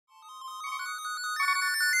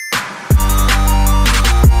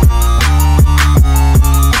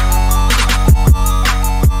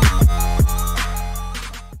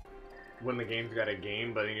when the game's got a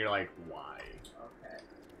game, but then you're like, why? Okay.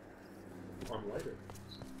 On later.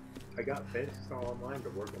 I got Fantasy Star Online to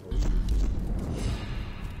work on the Wii.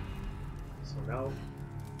 So now,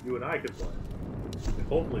 you and I can play. And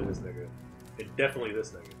hopefully this nigga. And definitely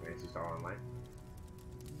this nigga. Fantasy Star Online?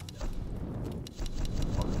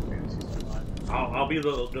 I'll be the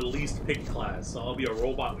least picked class, so I'll be a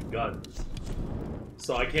robot with guns.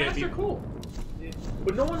 So I can't be cool.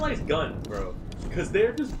 But no one likes guns, bro. Because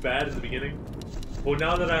they're just bad in the beginning. Well,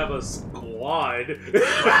 now that I have a squad...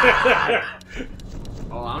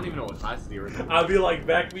 Oh, I don't even know what class the original. I'll be like,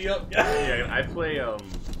 back me up. Yeah, I play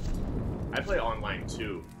online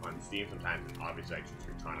too on Steam sometimes, and obviously I choose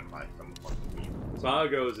Katana class. I'm a fucking meme. So how it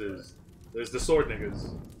goes is, there's the sword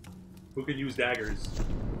niggas who can use daggers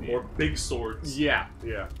or big swords. Yeah,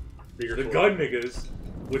 yeah. Bigger The sword. gun niggas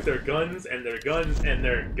with their guns and their guns and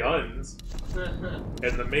their guns,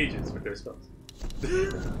 and the mages with their spells.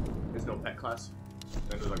 There's no pet class.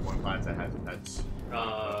 Then there's like one class that has pets. I don't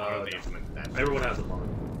know if they implemented that. Everyone has a mod,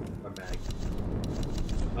 a mag.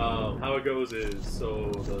 How it goes is, so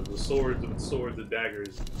the swords with swords and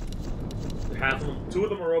daggers, half of them, 2 of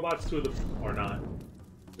them are robots, 2 of them are not.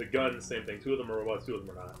 The guns, same thing. 2 of them are robots, 2 of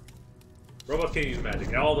them are not. Robots can't use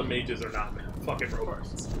magic. All the mages are not fucking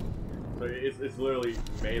robots. So it's literally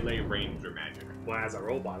melee, range, or magic. Well, as a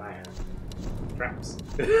robot, I have traps.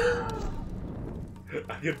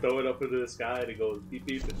 I can throw it up into the sky and it goes beep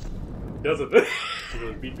beep and doesn't. It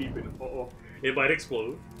goes beep beep and it might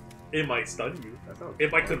explode. It might stun you. It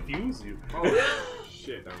might confuse you. Oh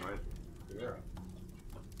shit! Never mind. Yeah.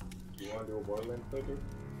 You want to do a Borderlands playthrough?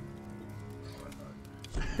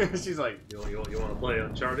 She's like, you want to play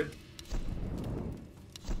Uncharted?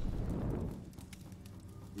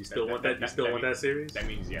 You still want that? You still want that series? That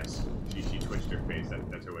means yes. She twitched her face.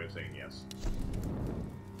 That's her way of saying yes.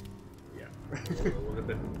 Look at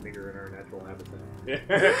that finger in our natural habitat.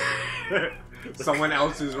 Yeah. Someone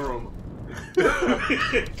else's room.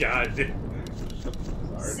 God damn. Sorry.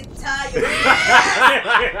 Sick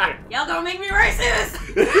tired. Y'all gonna make me racist.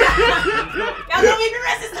 Y'all gonna make me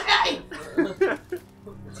racist today.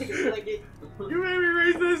 Take it like it. You made me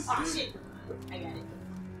racist. Oh shit. I got it.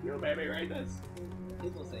 You made me racist.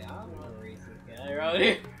 People say I'm not a racist guy around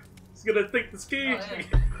here. He's gonna think the scheme. Oh,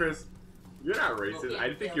 yeah. Chris. You're not racist.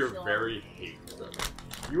 I think you're very hateful.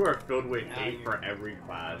 You are filled with hate for every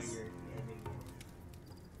class.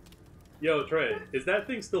 Yo, Trey, is that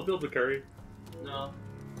thing still filled with curry? No.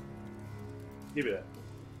 Give me that.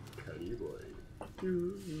 Curry boy.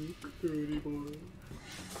 Curry boy.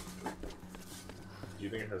 Do you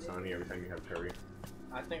think it has Sonny every time you have curry?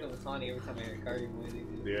 I think of Lasani every time I hear curry boy.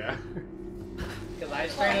 Yeah. Because I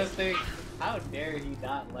straight up think, how dare he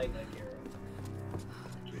not like a hero?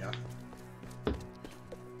 Yeah.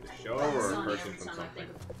 Show or a person from something?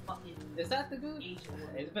 Is that the dude?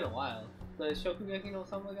 It's been a while. The Shokugeki no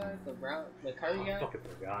Sama guy, the curry guy. I fucking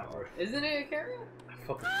forgot, bro. Isn't it a carrier? I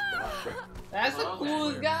fucking forgot, bro. That's the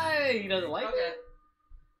coolest guy. He doesn't like it.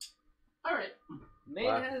 Alright.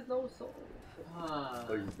 Man has no soul. Oh,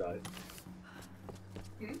 you just died.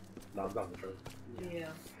 Hmm? No, I'm not in the truck.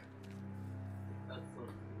 Yeah.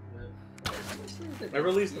 I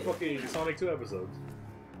released the fucking Sonic 2 episodes.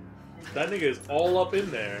 That nigga is all up in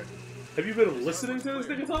there. Have you been listening to this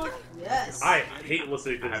nigga talk? Yes. I hate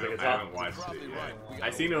listening to this nigga I talk. haven't watched it yet. I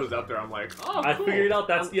seen it was up there. I'm like, oh, I cool. figured out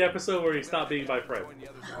that's the episode where he stopped being my friend.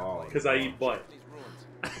 Oh, Because I eat butt.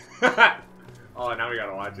 Oh, now we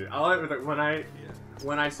gotta watch it.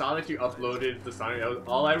 When I saw that you uploaded the Sonic,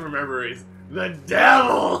 all I remember is the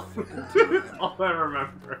devil. That's all I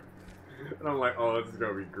remember. And I'm like, oh, this is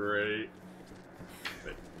gonna be great.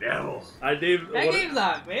 The devil. I did. That game's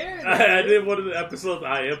not fair. I did one of the episodes.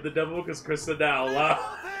 I am the devil because Chris said that out loud.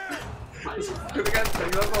 Because I got to tell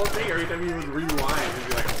you the whole thing every time he would rewind and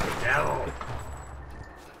be like, the devil.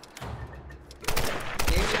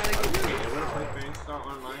 Hey, you wanna play Fantasy Star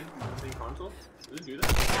Online on the same console? Does it do that?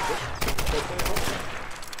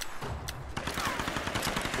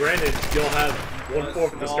 Granted, you'll have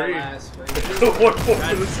 1/4 of the stream.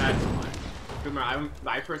 1/4 of the stream.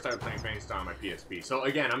 I first started playing Fantasy Star on my PSP, so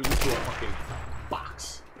again, I'm used to a fucking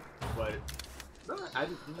box. But no,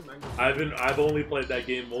 I've only played that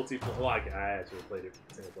game multiplayer. Well, I actually played it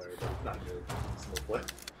single player, but it's not good single player.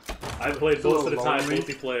 I played most of the time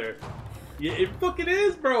multiplayer. Yeah, it fucking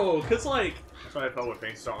is, bro. Cause like that's what I felt with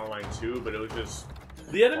Fantasy Star Online 2, but it was just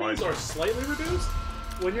the enemies are slightly reduced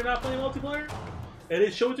when you're not playing multiplayer, and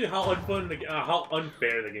it shows you how how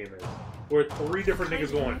unfair the game is. Where 3 different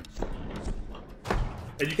niggas going.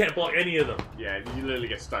 And you can't block any of them. Yeah, you literally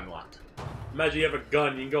get stun locked. Imagine you have a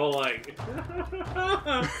gun, you can go like...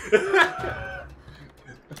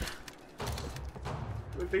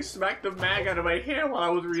 They smacked the mag out of my hand while I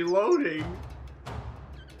was reloading.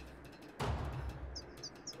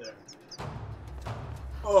 There.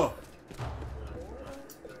 Oh.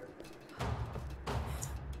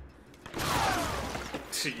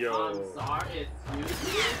 Yo. I'm sorry, it's you.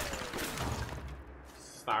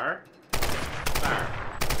 Star? Star.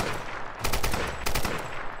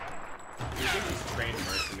 You think these trained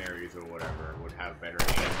mercenaries or whatever would have better aim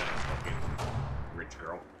than a fucking rich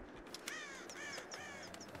girl?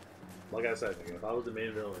 Like I said, if I was the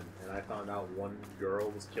main villain and I found out one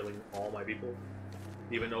girl was killing all my people,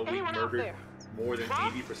 even though we murdered more than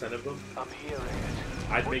 80% of them,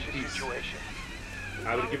 I'd make peace.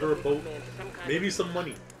 I would give her a boat, maybe some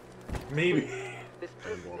money, maybe.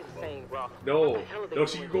 No,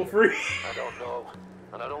 she can go free. I don't know,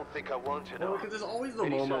 and I don't think I want to No, know. because there's always the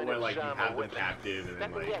moment where like you have them captive and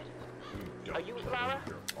then like you don't. Are you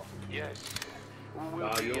Yes. We'll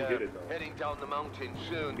Nah, you don't get it though. Heading down the mountain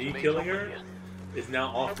soon. Me killing her is now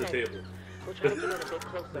off the table.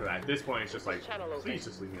 At this point, it's just like, please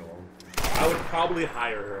just leave me alone. I would probably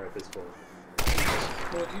hire her at this point.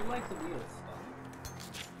 Would you like to be a spy?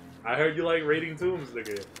 I heard you like raiding tombs,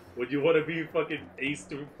 nigga. Would you want to be fucking Ace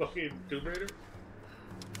to fucking Tomb Raider?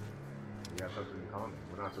 We got something in common.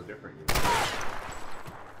 We're not so different.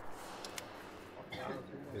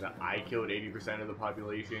 I killed 80% of the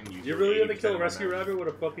population. You really gonna kill Rescue Rabbit with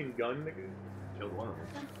a fucking gun, nigga? Killed one of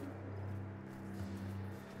them.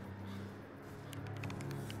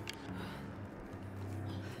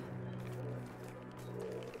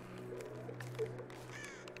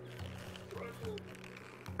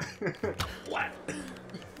 What?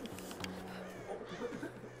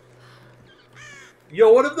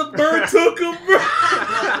 Yo, what if the bird took him, bro?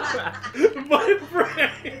 My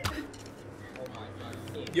friend.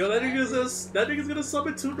 Yo, that nigga's gonna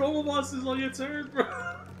summon 2 normal monsters on your turn, bro.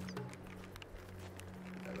 That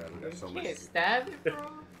rabbit got so You much. can't stab it,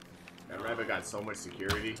 bro. That rabbit got so much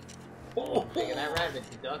security. Oh, Nigga, that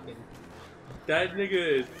rabbit's ducking. that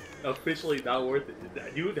nigga is officially not worth it.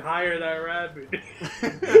 You'd hire that rabbit.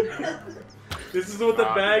 This is what the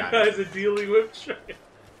Oh, bad he got guys are dealing with. Okay, I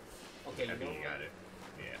you know think you got what? it.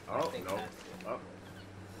 Yeah. I Oh, think no. that's it. Oh.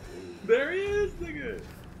 There he is, nigga.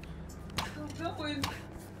 I'm going.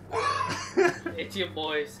 It's your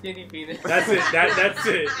boy, Skinny Penis. That's it. That's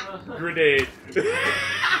it. Grenade.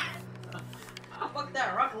 Fuck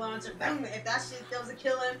that rocket launcher. Boom. If that shit doesn't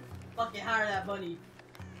kill him, fucking hire that bunny.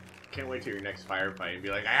 Can't wait till your next firefight and be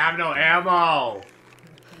like, I have no ammo!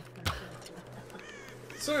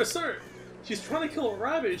 Sir, she's trying to kill a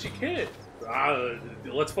rabbit and she can't.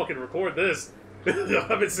 Let's fucking record this.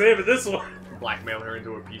 I've been saving this one. Blackmail her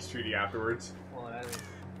into a peace treaty afterwards. Oh, that is.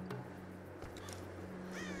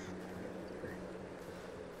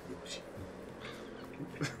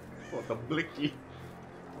 What the blicky?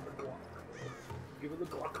 Give her the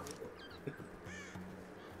Glock.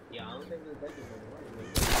 Yeah, I don't think this deck is gonna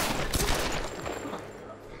work.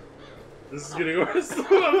 This is getting worse.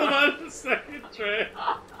 I'm on the second train.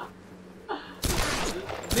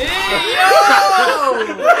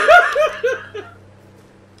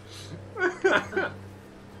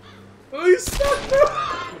 Oh, he's stuck, bro!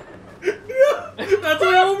 Yeah, that's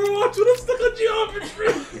why Overwatch would have stuck on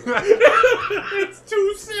geometry! It's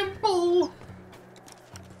too simple! God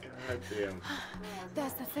damn.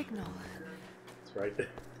 There's the signal. It's right there.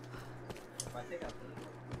 I think I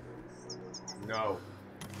put No.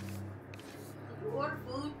 You order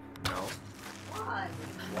food? No. Why?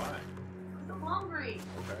 Why? I'm hungry.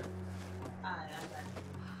 Okay. Alright,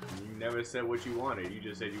 You never said what you wanted. You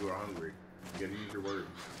just said you were hungry. You gotta use your words.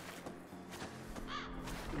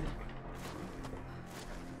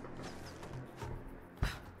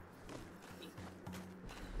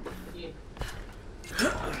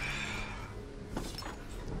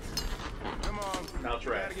 Come on. Now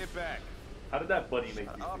try. Gotta get back. How did that bunny make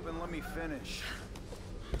you Up feel? and let me finish.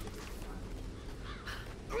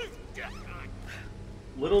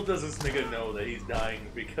 Little does this nigga know that he's dying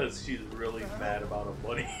because she's really mad about a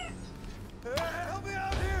bunny. Help me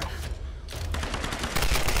out here!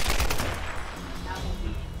 That will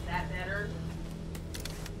be that better.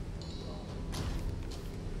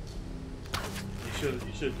 You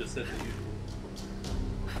should just said the usual.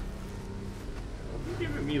 You're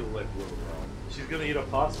giving me the lip, little bro. She's gonna eat a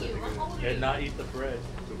pasta nigga, and not eat the bread.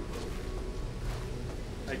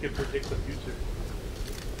 I can predict the future.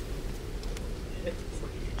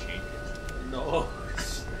 No.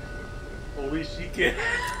 Only she can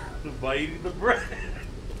by eating the bread.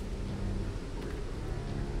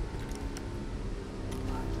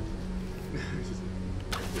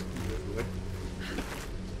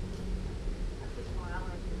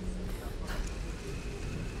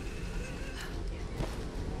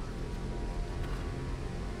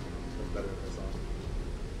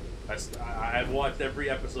 I've watched every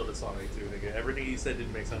episode of Sonic 2, nigga. Everything he said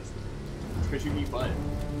didn't make sense to me. Because you eat butt.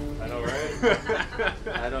 I know, right?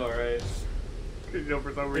 I know, right? You know,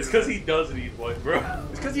 for some reason. It's because he doesn't eat butt, bro.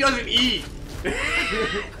 It's because he doesn't eat.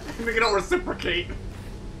 Nigga don't reciprocate.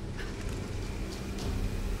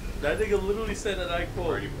 That nigga literally said that I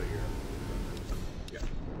quote.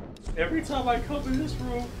 Every time I come in this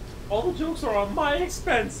room, all the jokes are on my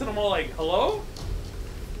expense, and I'm all like, hello?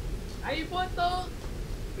 How you butt though?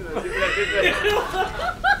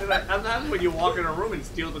 That's when you walk in a room and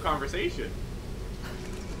steal the conversation.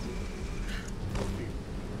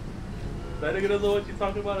 That nigga doesn't know what you're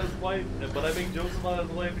talking about his wife, but I make jokes about his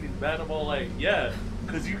wife, and he's mad. I'm all like, yeah,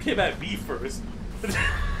 because you came at me first.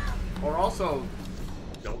 Or also,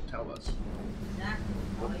 don't tell us.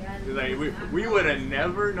 Exactly. Like, we would have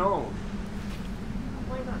never known.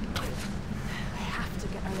 I have to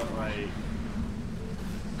get But over like, it.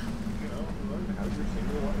 you know, how's your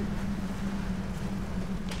single life?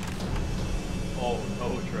 Oh no,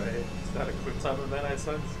 Trey. Is that a quick time event I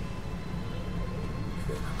sense?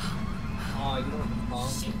 Oh, you don't call.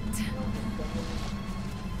 Shit.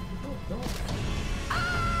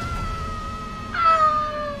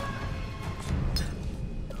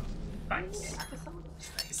 Nice.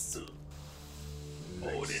 Nice.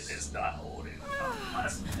 Odin is not Odin.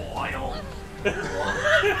 Unless boiled.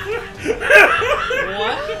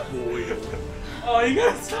 What? Oh, you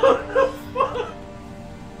guys don't know.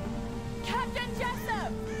 Captain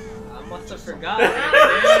Jessup! I must have forgotten.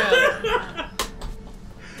 Damn.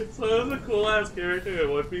 So that was a cool ass character in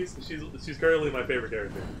One Piece. She's currently my favorite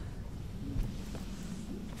character.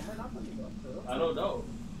 I don't know.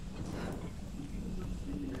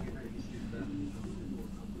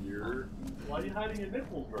 Why are you hiding your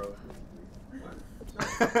nipples, bro?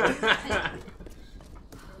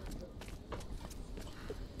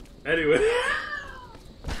 Anyway.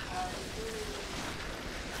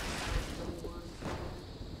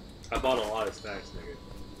 I bought a lot of snacks, nigga.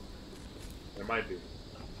 There might be.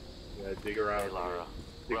 Yeah, dig around. Hey, Lara.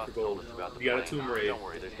 Dig Roth for told gold. us about the You got a plane. tomb raid. Don't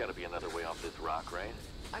worry, there's got to be another way off this rock, right?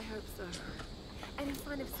 I hope so. Any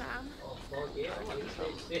sign of Sam? Oh, fuck yeah. I didn't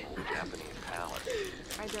say shit. Old Japanese palace.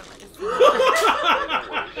 I don't like this.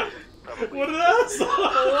 Probably What an asshole!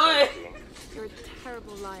 What? You're a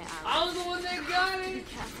terrible liar, I Aaron. was the one that got Be it.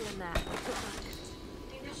 careful in there. Good night.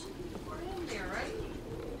 There should be more in there, right?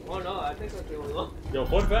 Oh no, I think that's the only one. Yo,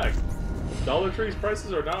 fun fact. Dollar Tree's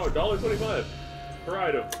prices are now $1.25 per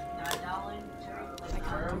item.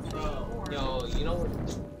 Yo, you know what?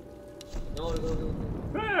 You know what we're gonna do?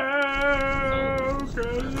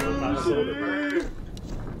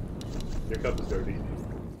 Your cup is dirty.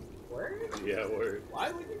 Word? Yeah, word.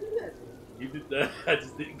 Why would you do that to me? You did that. I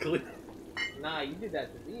just didn't clean. Nah, you did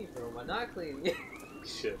that to me, bro. Am I not clean?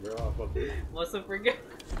 Shit, bro. I fucked it. Must have forgot.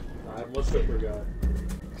 I must have forgot.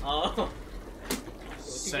 Oh.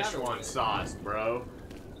 Szechuan sauce, bro.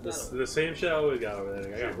 The same shit I always got over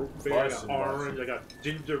there. I got root beer, I got Bussin', orange, I got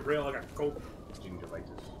ginger ale, I got coke.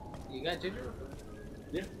 Gingivitis. You got ginger?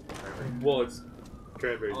 Yeah. Well, it's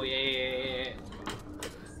cranberry. Oh yeah.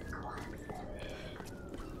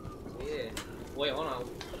 Yeah. Wait, hold on.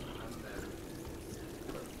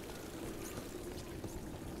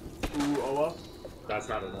 Ooh, Oa. That's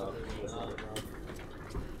not enough. That's not enough.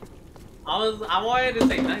 I wanted to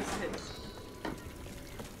say nice hits.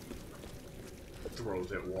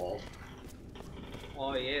 Throws at wall.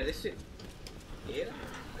 Oh yeah, this shit. Yeah.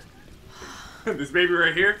 This baby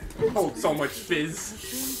right here holds so much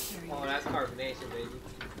fizz. Oh, that's carbonation, baby.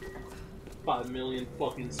 5 million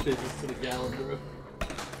fucking spizzes to the gallon, bro.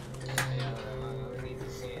 Yeah, I need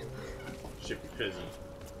some cans. Shit be fizzing.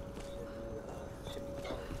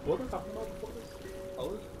 What are we talking about before this?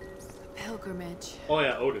 Oh, Pilgrimage. Oh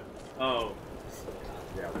yeah, Odin. Oh.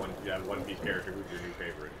 Yeah, one Piece character. Who's your new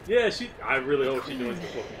favorite? Yeah, I really hope she joins the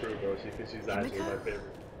fucking crew, bro. She's actually my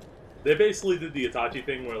favorite. They basically did the Itachi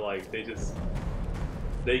thing where, like,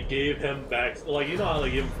 they gave him back, like, you know how they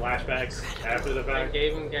give him flashbacks after the I fact?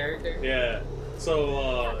 gave him character. Yeah.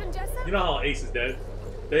 So, Captain Jessup? you know how Ace is dead?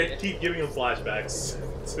 They keep giving him flashbacks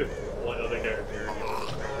to one other character.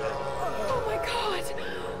 Oh my god!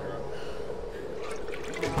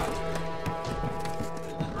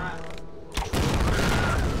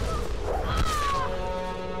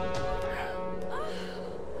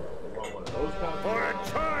 For a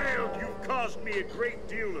child, you've caused me a great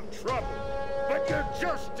deal of trouble, but you're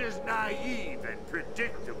just as naive and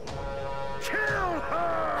predictable. Kill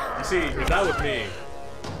her! You see, if that was me,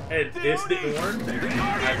 and this didn't work,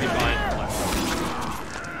 I'd be fine.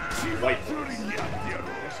 White.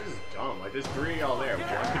 This is dumb. Like, there's 3 all there. One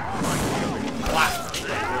could find the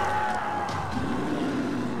other.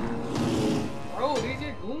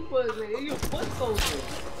 soldier.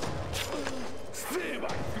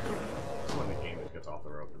 When the game just gets off the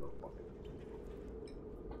rope for the fucking.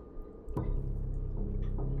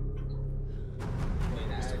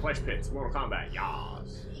 Flesh Pits, Mortal Kombat,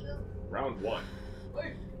 yas. Round 1.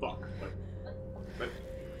 Fuck.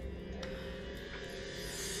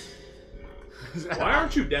 Why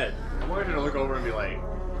aren't you dead? I wanted her to look over and be like,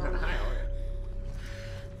 hi,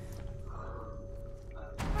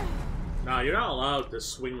 Nah, you're not allowed to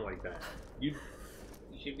swing like that. You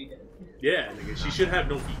should be dead. Yeah, nigga, she should have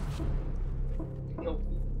no feet. No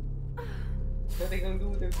feet. What are they gonna do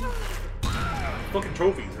with their feet? Fucking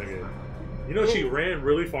trophies, nigga. You know she ran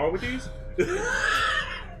really far with these?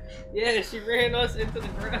 Yeah, she ran us into the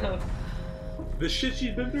ground. The shit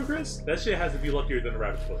she's been through, Chris, that shit has to be luckier than the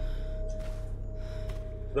rabbit's foot.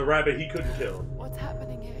 The rabbit he couldn't kill. What's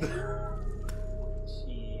happening here?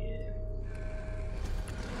 Shit.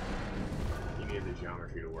 You need the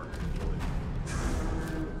geometry to work.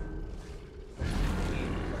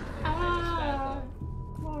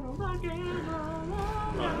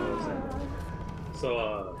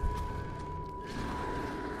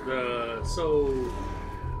 So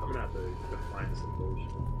I'm gonna have to define this emotion.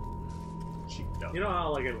 You know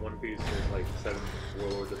how like in One Piece there's like 7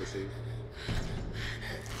 warlords of the sea?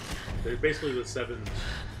 They're basically the 7,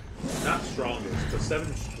 not strongest, but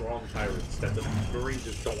 7 strong pirates that the Marines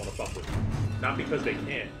just don't want to fuck with. Not because they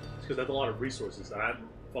can't, it's because they have a lot of resources and I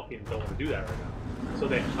fucking don't want to do that right now. So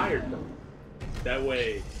they hired them. That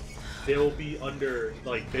way they'll be under,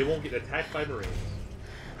 like, they won't get attacked by Marines.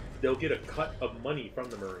 They'll get a cut of money from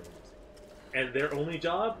the Marines. And their only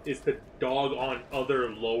job is to dog on other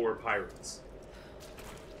lower pirates.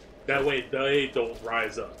 That way they don't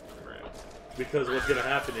rise up. Because what's going to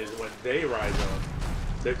happen is when they rise up,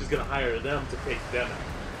 they're just going to hire them to take them out.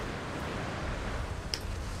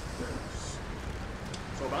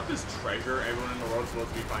 So about this treasure everyone in the world's supposed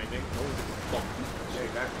to be finding? No one's fuck. Yeah,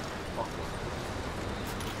 exactly.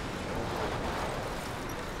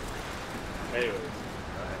 Anyways.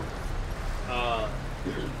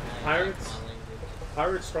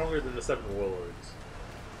 Pirates stronger than the 7 warlords.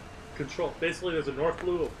 Control. Basically, there's a North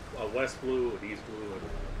Blue, a West Blue, an East Blue, and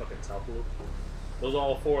a fucking South Blue. Those are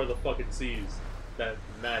all 4 of the fucking seas that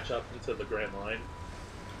match up into the Grand Line.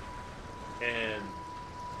 And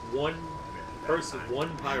one pirate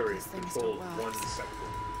controls one sector.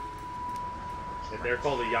 And they're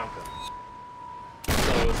called a Yanka.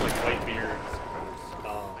 So it's like Whitebeard,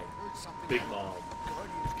 Big Mom,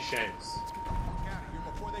 Shanks.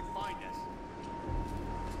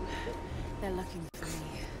 They're looking for me.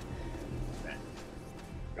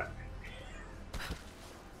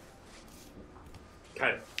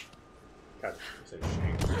 Kind of.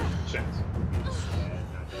 Shanks.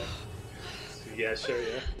 Yeah, sure,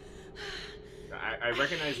 yeah. I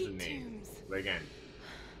recognize the name. But again,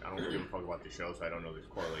 I don't give a fuck about the show, so I don't know the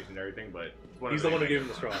correlation and everything, but... He's the one who gave him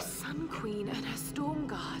the straw. Sun Queen and her Storm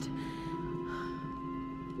Guard.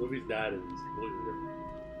 Luffy's dad is completely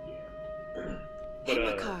different. But,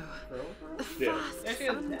 Himiko, the first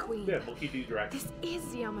Sun Queen. Yeah, Monkey D. Dragon. This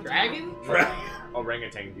is Yamato. Dragon?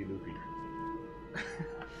 Orangutan D. Luffy.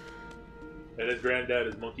 And his granddad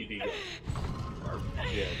is Monkey D.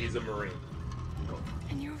 Yeah, he's a Marine.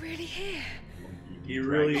 And you're really here. He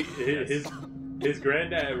really, his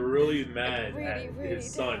granddad really mad at his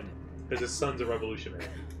son because his son's a revolutionary.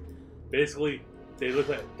 Basically, they look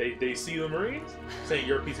at they see the Marines saying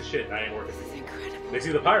you're a piece of shit. I ain't working for you. They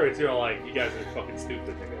see the pirates, they're like, you guys are fucking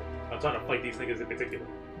stupid, nigga. I'm trying to fight these niggas in particular.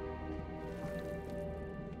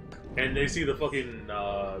 And they see the fucking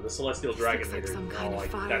the Celestial Dragon leader, and they're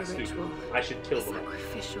like, that's stupid. I should kill them.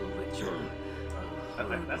 Sacrificial ritual.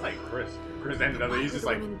 That's like Chris. Chris ended up, he's just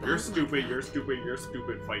like, you're stupid, you're stupid, you're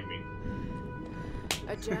stupid, fight me.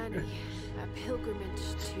 A journey, a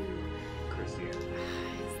pilgrimage to Christianity.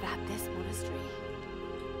 Is that this monastery?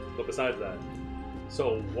 But besides that,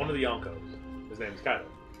 so one of the Yonkos, his name's Kaido.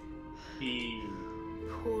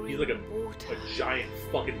 He's like a giant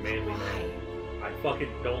fucking manly man. I fucking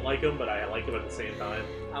don't like him, but I like him at the same time.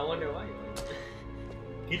 I wonder why.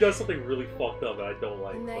 He does something really fucked up that I don't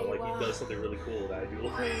like, but like he does something really cool that I do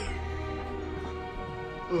like.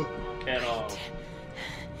 And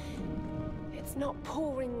it's not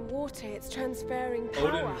pouring water, it's transferring power.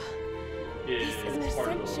 Odin is an part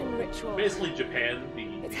of ascension ritual. Basically Japan,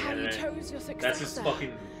 It's the how you anime. chose your successor. That's his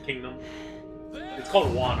fucking kingdom. It's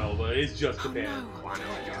called Wano, but it's just Japan. No.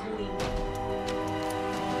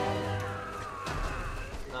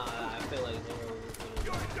 Nah, I feel like that.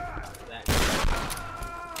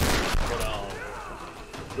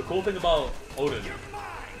 But the cool thing about Odin is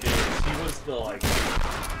he was the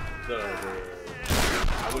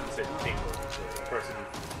I wouldn't say the king, the person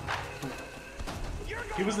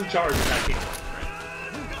he was in charge of that kingdom.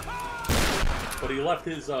 But he left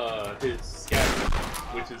his scabbard,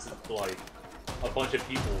 which is like a bunch of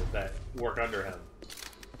people that work under him,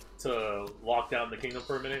 to lock down the kingdom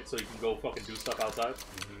for a minute so he can go fucking do stuff outside.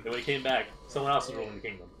 And when he came back, someone else was ruling the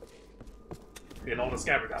kingdom. And all the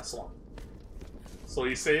scabbard got slung. So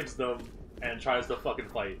he saves them and tries to fucking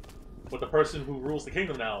fight. But the person who rules the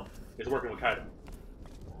kingdom now is working with Kaido.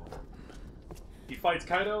 He fights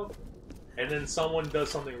Kaido, and then someone does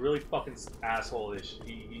something really fucking asshole-ish.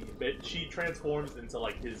 She transforms into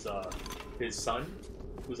like his son,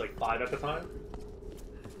 who's like 5 at the time.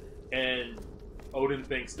 And Odin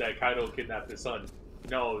thinks that Kaido kidnapped his son.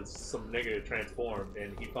 No, it's some nigga transformed,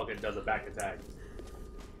 and he fucking does a back attack.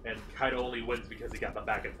 And Kaido only wins because he got the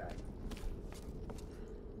back attack.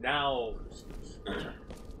 Now,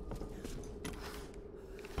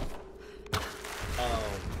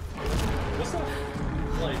 what's up?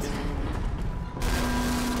 Like,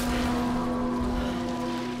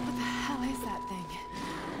 What the hell is that thing?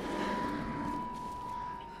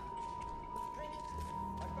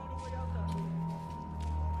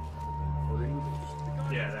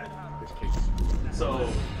 yeah, that. So,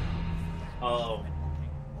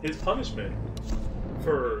 his punishment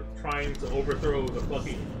for trying to overthrow the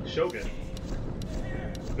fucking shogun,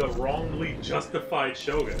 the wrongly justified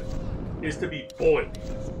shogun, is to be boiled.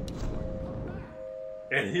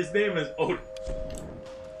 And his name is Odin.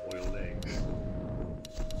 Boiled eggs.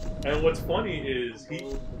 And what's funny is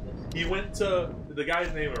he went to the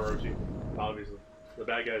guy's name is Orochi, obviously. The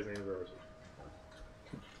bad guy's name is Orochi.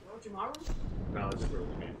 Orochimaru? No, it's just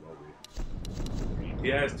Orochi. He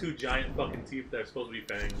has 2 giant fucking teeth that are supposed to be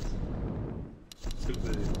fangs.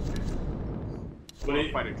 Stupid. But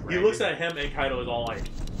he looks at him and Kaido is all like,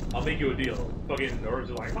 I'll make you a deal. Fucking Orochi's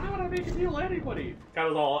like, why would I make a deal with anybody?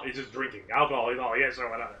 Kaido's all, he's just drinking alcohol. He's all, yeah, sure,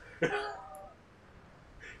 why not?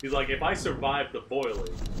 He's like, if I survive the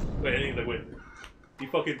boiling, he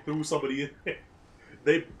fucking threw somebody in there.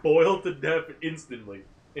 They boiled to death instantly.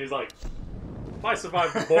 And he's like, if I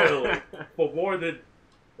survive the boiling for more than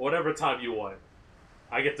whatever time you want,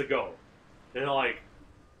 I get to go. And they're like,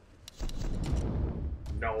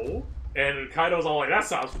 no. And Kaido's all like, that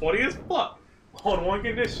sounds funny as fuck. On one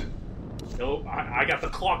condition. You know, I got the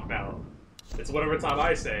clock now. It's whatever time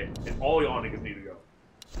I say, and all y'all niggas need to go.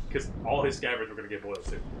 Because all his scabbards were gonna get boiled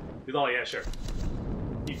too. He's all like, yeah, sure.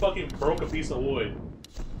 He fucking broke a piece of wood,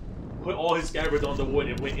 put all his scabbards on the wood,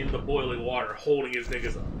 and went in the boiling water, holding his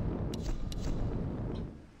niggas up.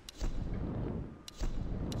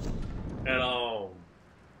 And,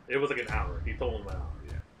 it was like an hour. He told him an hour.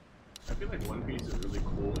 I feel like One Piece is really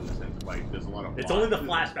cool in the sense of like there's a lot of It's only the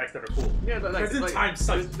flashbacks that are cool. Yeah, but like, Present time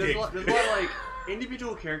sucks there's a lot of like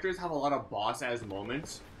individual characters have a lot of boss ass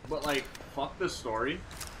moments, but like fuck the story.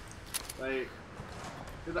 Like,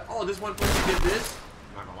 they're like, oh, this one person did this.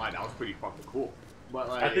 I'm not gonna lie, that was pretty fucking cool. But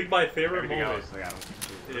like, I think my favorite moment else, like,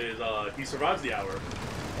 is he survives the hour.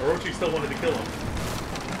 Orochi still wanted to kill him,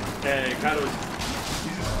 and Kaido's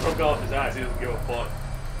he's just drunk off his ass. He doesn't give a fuck.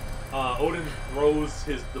 Odin throws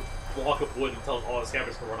the block of wood and tells all his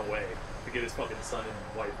scabbards to run away to get his fucking son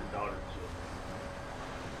and wife and daughter and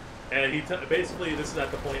shit. And basically this is at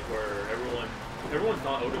the point where everyone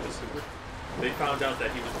thought Odin was stupid. They found out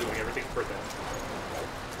that he was doing everything for them.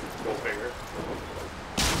 Go figure.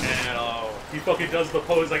 And he fucking does the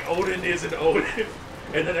pose like Odin isn't Odin.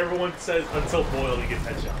 And then everyone says until boiled he gets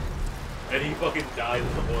headshot. And he fucking dies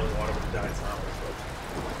in the boiling water with the giant smile.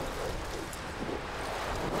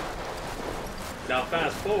 Now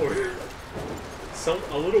fast forward,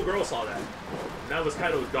 a little girl saw that. And that was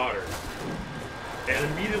Kaido's daughter. And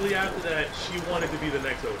immediately after that, she wanted to be the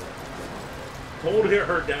next Odin. Told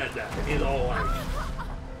her dad that, and he's all like,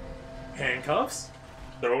 handcuffs?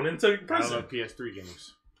 Thrown into prison. I love PS3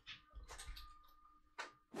 games.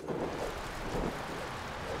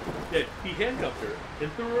 Yeah, he handcuffed her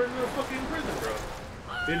and threw her in the fucking prison, bro.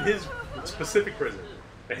 In his specific prison.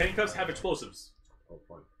 The handcuffs have explosives. Oh,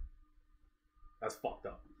 fun. That's fucked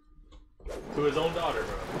up. To his own daughter,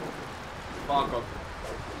 bro. Fuck him.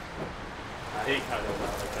 I hate Kaido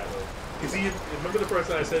now, like Kaido. Cause remember the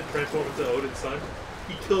person I said transformed into Odin's son?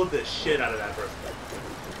 He killed the shit out of that person.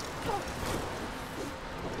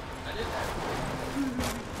 I did that.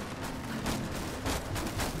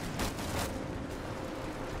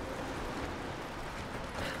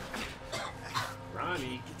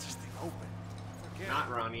 Ronnie. Get this thing open. Forget Not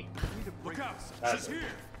Ronnie. Look out! That's She's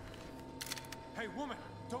here! Hey, woman,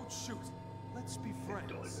 don't shoot. Let's be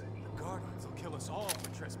friends. The Guardians will kill us all for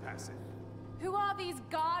trespassing. Who are these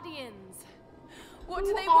guardians? What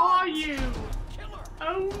do they Who are want? you? Kill her!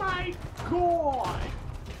 Oh my god!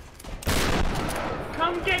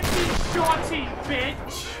 Come get me, shorty,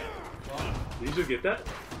 bitch! Did you just get that?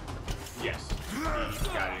 Yes. He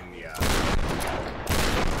got in the,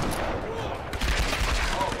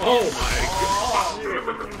 Oh my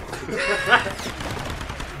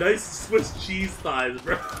god! Nice Swiss cheese thighs,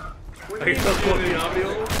 bro. I guess that's what the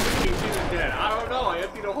audio. Dead. I don't know. I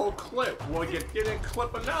emptied the whole clip. Well, you didn't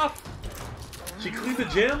clip enough. She cleaned the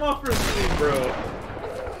jam off her screen, bro.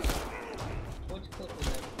 Which clip was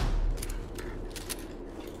that?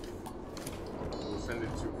 We'll send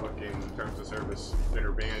it to fucking terms of service. Been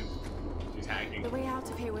her banned. She's hacking. The way out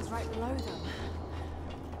of here was right below them.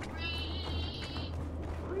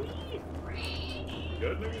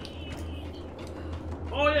 Good, nigga?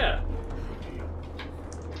 Oh, yeah.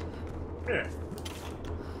 Yeah.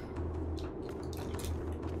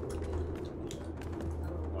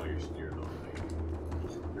 Oh, you're steered on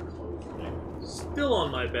your clothes. Still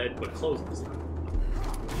on my bed, but closed this time.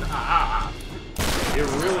 It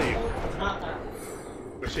really.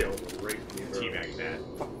 But shit will break me, bro. Teabag that.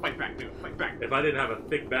 Fight back, dude. Fight back. If I didn't have a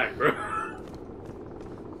thick back, bro.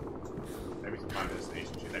 That'd be some Final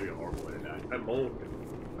Destination shit. That'd be a horrible way to die. I moaned.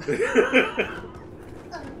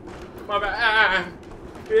 My bad.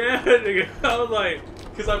 Yeah, nigga. I was like,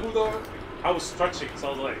 because I moved over, I was stretching, so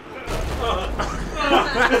I was like,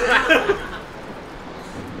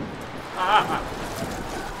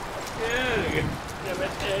 yeah, nigga. Yeah,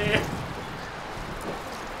 but,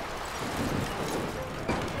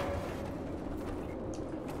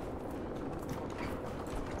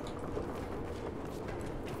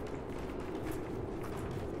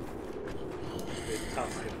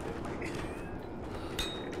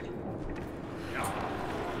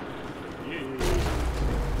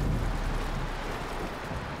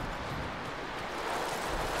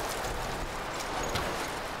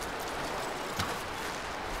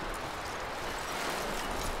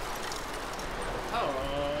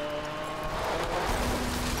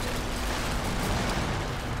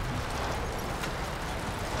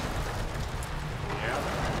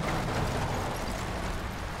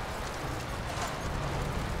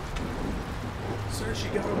 Sir, she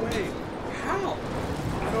got away. How?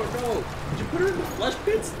 I don't know. Did you put her in the flesh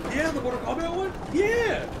pits? Yeah, the Mortal Kombat one?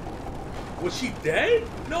 Yeah. Was she dead?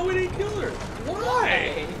 No, we didn't kill her.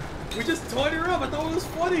 Why? We just toyed her up. I thought it was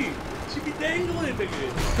funny. She'd be dangling, nigga.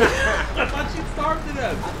 I thought she'd starve to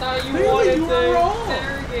death. I thought you Really? wanted You to were wrong.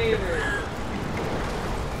 interrogate her.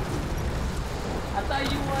 I thought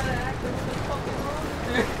you wanted to act like the fucking wrong.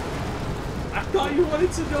 I thought you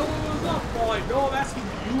wanted to know what was up. Oh, I know. I'm asking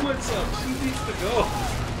you what's up. She needs to go.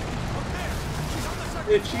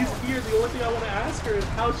 If she's here, the only thing I want to ask her is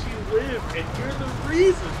how she lived, and you're the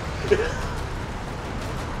reason.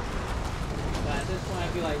 But at this point,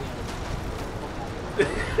 I'd be like, yo,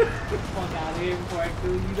 fuck out of here before I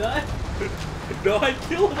kill you, done. No, I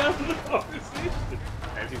killed him after the conversation.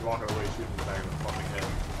 as he's walking away, shooting the back of the fucking head.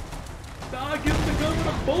 Nah, give him the gun with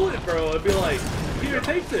a bullet, bro. I'd be like, here,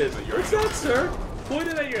 take this. What's that, sir? Point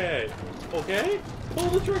it at your head. Okay? Pull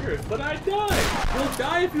the trigger. But I die. You'll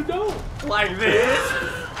die if you don't. Like this?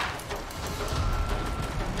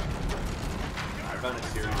 I found a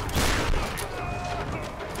series.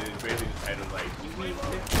 It's basically just titled like,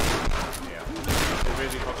 yeah. It's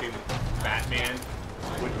basically fucking Batman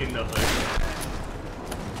in the hood.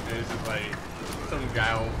 And it's just like, some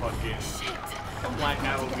guy will fucking, some black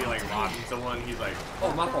guy will be like robbing someone. He's like,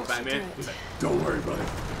 oh, my fault, Batman. He's like, don't worry, brother.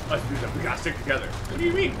 Let's do that. We gotta stick together. What do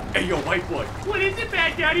you mean? Hey, yo, white boy. What is it,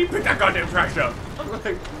 bad daddy? Pick that goddamn trash up. I'm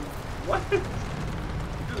like, what?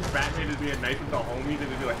 Just Batman is being nice with the homies and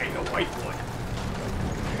just be like, hey, no, white boy.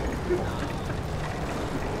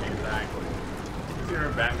 Exactly. You see her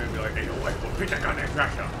Batman be like, hey, no, white boy. Pick that goddamn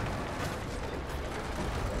trash up.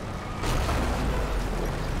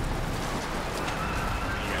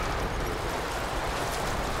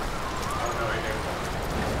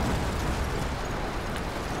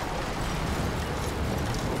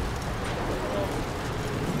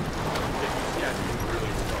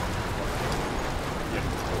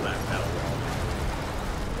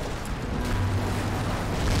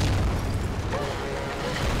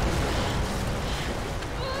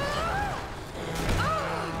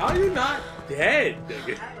 How are you not dead,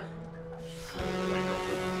 nigga?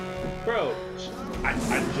 Bro, I'm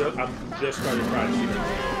just starting crying.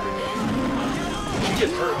 She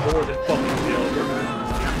gets hurt more than fucking Jill.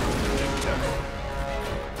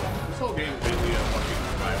 This whole game is basically a fucking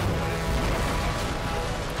survival.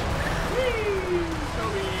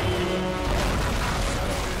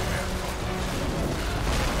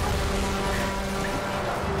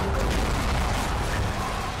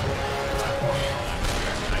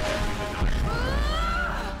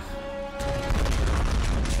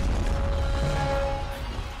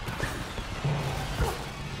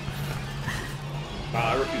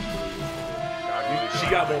 I refuse to believe it. She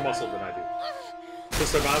got more muscle than I do. To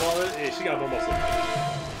survive all this, yeah, she got more muscle than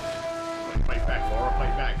I do. Fight back, Laura,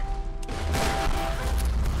 fight back.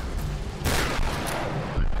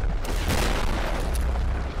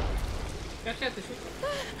 Gotcha, the shoot.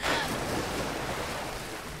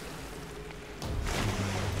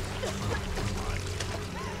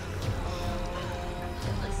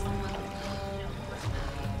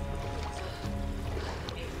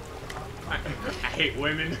 I hate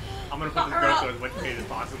women. I'm gonna put this girl through as much pain as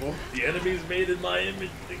possible. The enemy's made in my image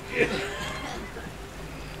again.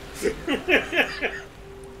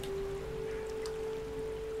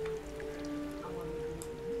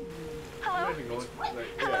 Imagine going,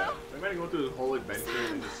 imagine going through this whole adventure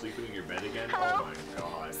and just sleeping in your bed again. Oh my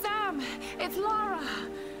god. Sam, it's Laura.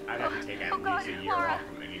 I'd have to take at least a year off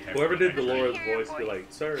from any type Whoever of did adventure. Laura's voice be like,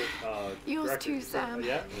 sir, Yours director, too, Sam.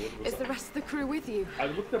 Yeah? Is the rest of the crew with you? I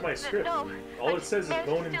looked at my script. No, All it says is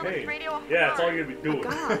bone and still pain. radio Yeah, that's all you're gonna be doing.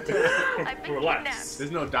 God. I've been Relax.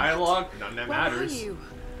 There's no dialogue, none that Where are matters. you?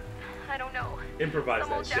 kidnapped. I don't know. Improvise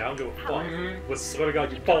Some old that shit. I don't give a fuck. Japanese But swear to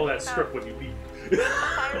God, you follow that script when you beat.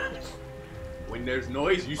 When there's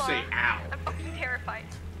noise, you say ow. I'm fucking terrified.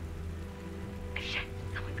 Shit,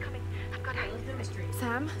 someone's coming. I've got to.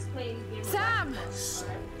 Sam? Sam!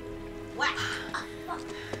 What?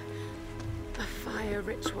 A fire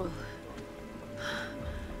ritual.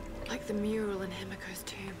 Like the mural in Himiko's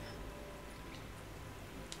tomb.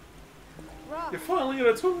 You're finally in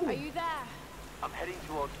a tomb. Are you there? I'm heading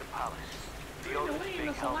towards the palace. The others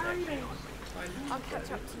being held next to us. I'll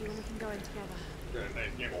catch up to you and we can go in together.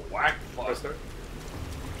 Nice game of whack Buster.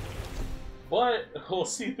 But we'll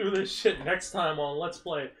see through this shit next time on Let's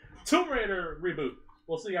Play Tomb Raider Reboot.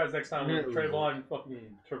 We'll see you guys next time when Traevon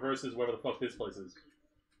fucking traverses wherever the fuck this place is.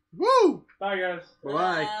 Woo! Bye, guys.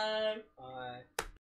 Bye. Bye.